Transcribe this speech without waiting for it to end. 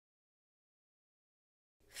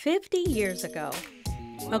50 years ago,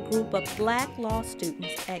 a group of black law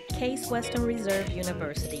students at Case Western Reserve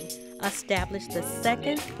University established the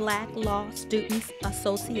second Black Law Students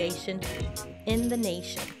Association in the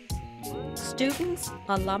nation. Students,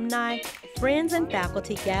 alumni, friends, and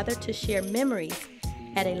faculty gathered to share memories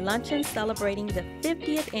at a luncheon celebrating the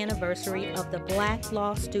 50th anniversary of the Black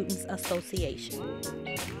Law Students Association.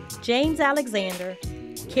 James Alexander,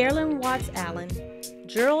 Carolyn Watts Allen,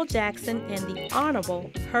 Gerald Jackson, and the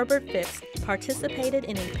Honorable Herbert Phipps participated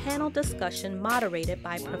in a panel discussion moderated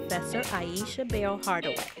by Professor Aisha Bell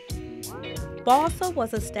Hardaway. BLSA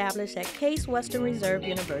was established at Case Western Reserve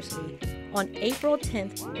University on April 10,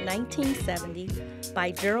 1970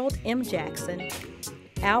 by Gerald M. Jackson,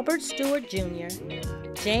 Albert Stewart Jr.,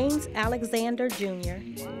 James Alexander Jr.,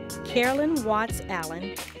 Carolyn Watts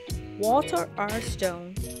Allen, Walter R.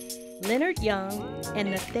 Stone, Leonard Young,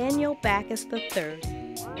 and Nathaniel Backus III.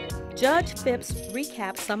 Judge Phipps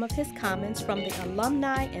recapped some of his comments from the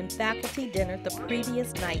alumni and faculty dinner the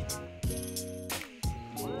previous night.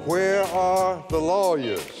 Where are the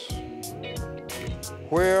lawyers?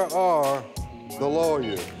 Where are the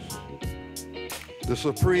lawyers? The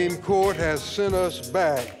Supreme Court has sent us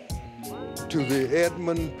back to the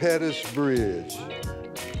Edmund Pettus Bridge.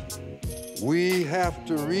 We have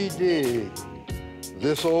to redig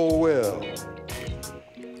this old well.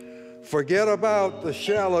 Forget about the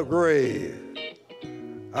shallow grave.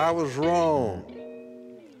 I was wrong.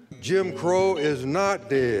 Jim Crow is not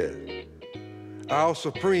dead. Our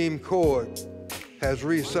Supreme Court has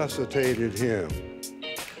resuscitated him.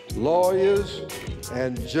 Lawyers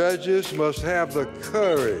and judges must have the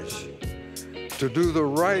courage to do the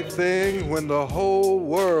right thing when the whole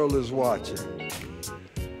world is watching,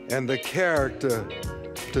 and the character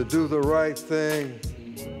to do the right thing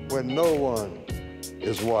when no one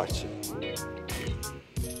is watching.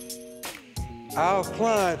 Our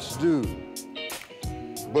clients do,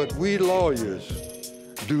 but we lawyers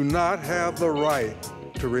do not have the right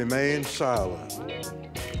to remain silent.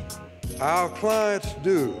 Our clients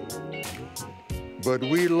do, but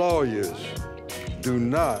we lawyers do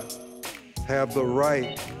not have the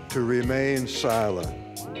right to remain silent.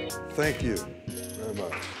 Thank you very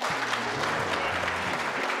much.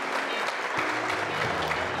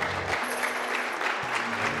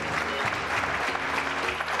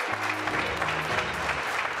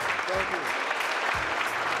 Thank you.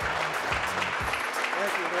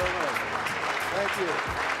 Thank you very much. Thank you.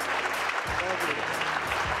 Thank you.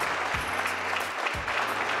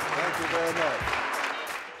 Thank you very much.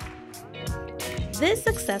 This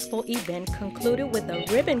successful event concluded with a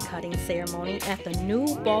ribbon-cutting ceremony at the new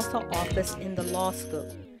BLSA office in the law school.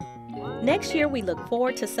 Next year, we look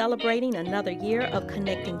forward to celebrating another year of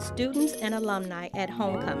connecting students and alumni at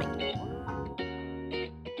homecoming.